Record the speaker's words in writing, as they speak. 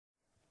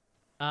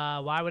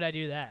Why would I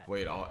do that?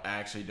 Wait, I'll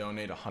actually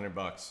donate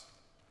 $100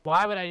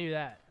 Why would I do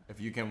that? if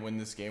you can win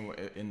this game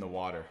in the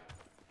water.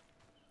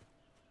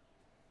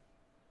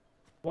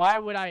 Why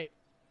would I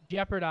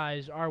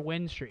jeopardize our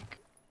win streak?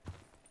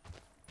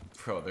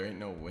 Bro, there ain't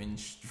no win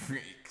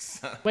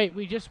streaks. Wait,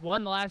 we just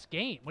won the last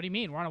game. What do you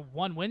mean? We're on a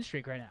 1 win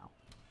streak right now.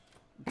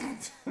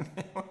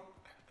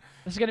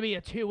 This is gonna be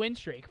a 2 win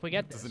streak if we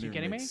get this. You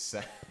kidding me?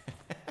 Sense.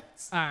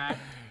 All right.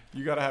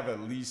 You gotta have at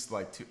least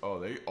like 2. Oh,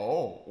 there.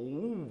 Oh.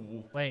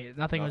 Ooh. Wait,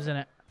 nothing was in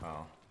it.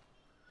 Oh.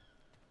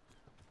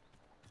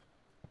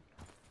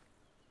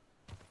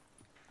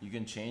 You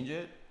can change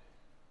it.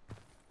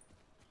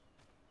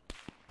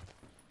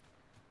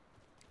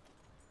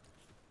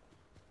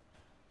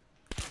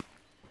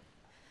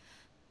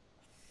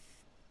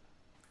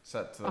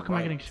 Set to the How come I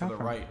right. getting To shot the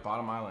from? right.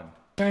 Bottom island.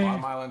 Yeah,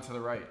 Bottom yeah. island to the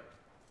right.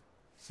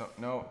 So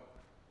no.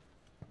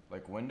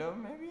 Like window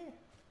maybe.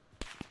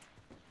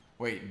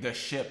 Wait, the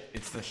ship.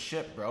 It's the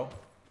ship, bro.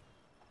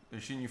 They're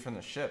shooting you from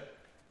the ship.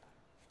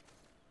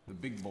 The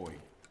big boy.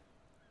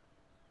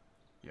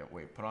 Yeah,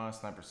 wait, put on a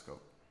sniper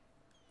scope.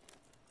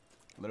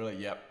 Literally,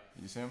 yep.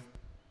 You see him?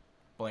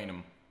 Blame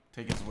him.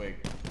 Take his wig.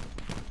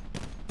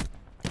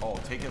 Oh,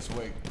 take his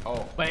wig.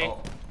 Oh, wait.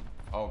 Oh,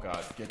 oh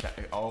God. Get that.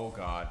 Oh,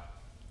 God.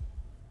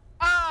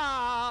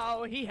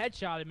 Oh, he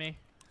headshotted me.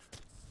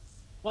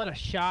 What a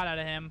shot out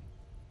of him.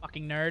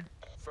 Fucking nerd.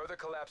 Further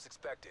collapse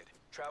expected.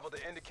 Travel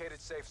to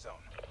indicated safe zone.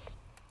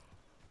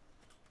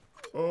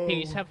 Oh.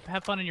 Peace.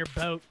 Have fun in your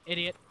boat,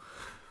 idiot.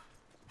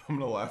 I'm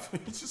gonna laugh.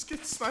 He just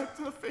gets sniped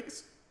in the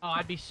face. Oh,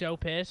 I'd be so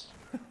pissed.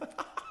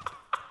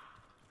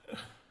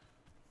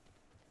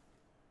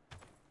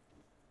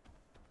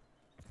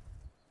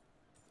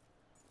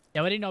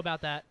 Yeah, what do you know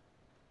about that?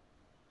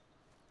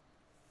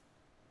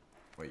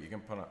 Wait, you can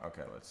put on.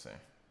 Okay, let's see.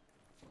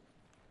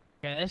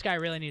 Okay, this guy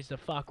really needs to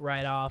fuck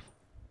right off.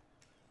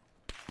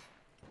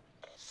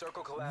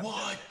 Circle collapse.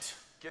 What?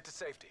 Get to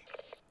safety.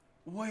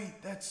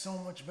 Wait, that's so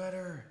much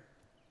better.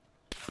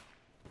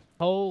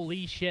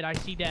 Holy shit, I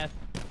see death.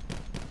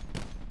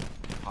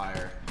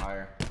 Higher,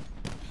 higher.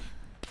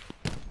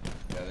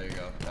 Yeah, there you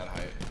go. That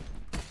height.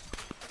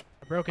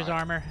 I broke his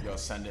armor. Yo,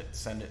 send it,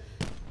 send it,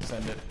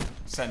 send it,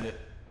 send it.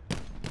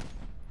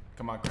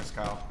 Come on, Chris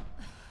Kyle.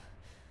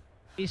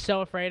 He's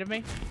so afraid of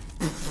me.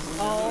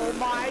 Oh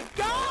my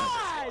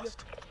god!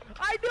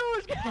 I knew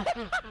it was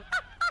gonna...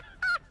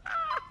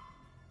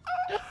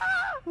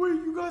 Wait,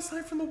 you got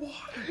sniped from the water.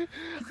 You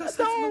got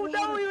sniped No, from the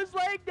water. no, he was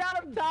laying down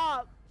up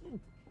top.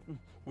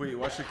 Wait,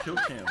 watch your kill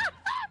cam.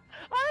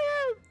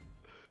 I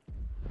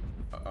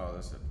am. Oh,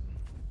 that's it.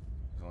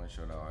 He's only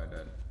showed how I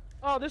did.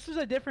 Oh, this is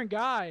a different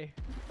guy.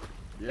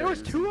 Yeah, There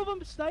was 2 of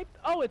them sniped.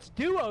 Oh, it's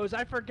duos.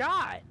 I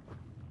forgot.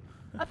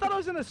 I thought I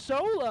was in a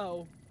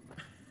solo.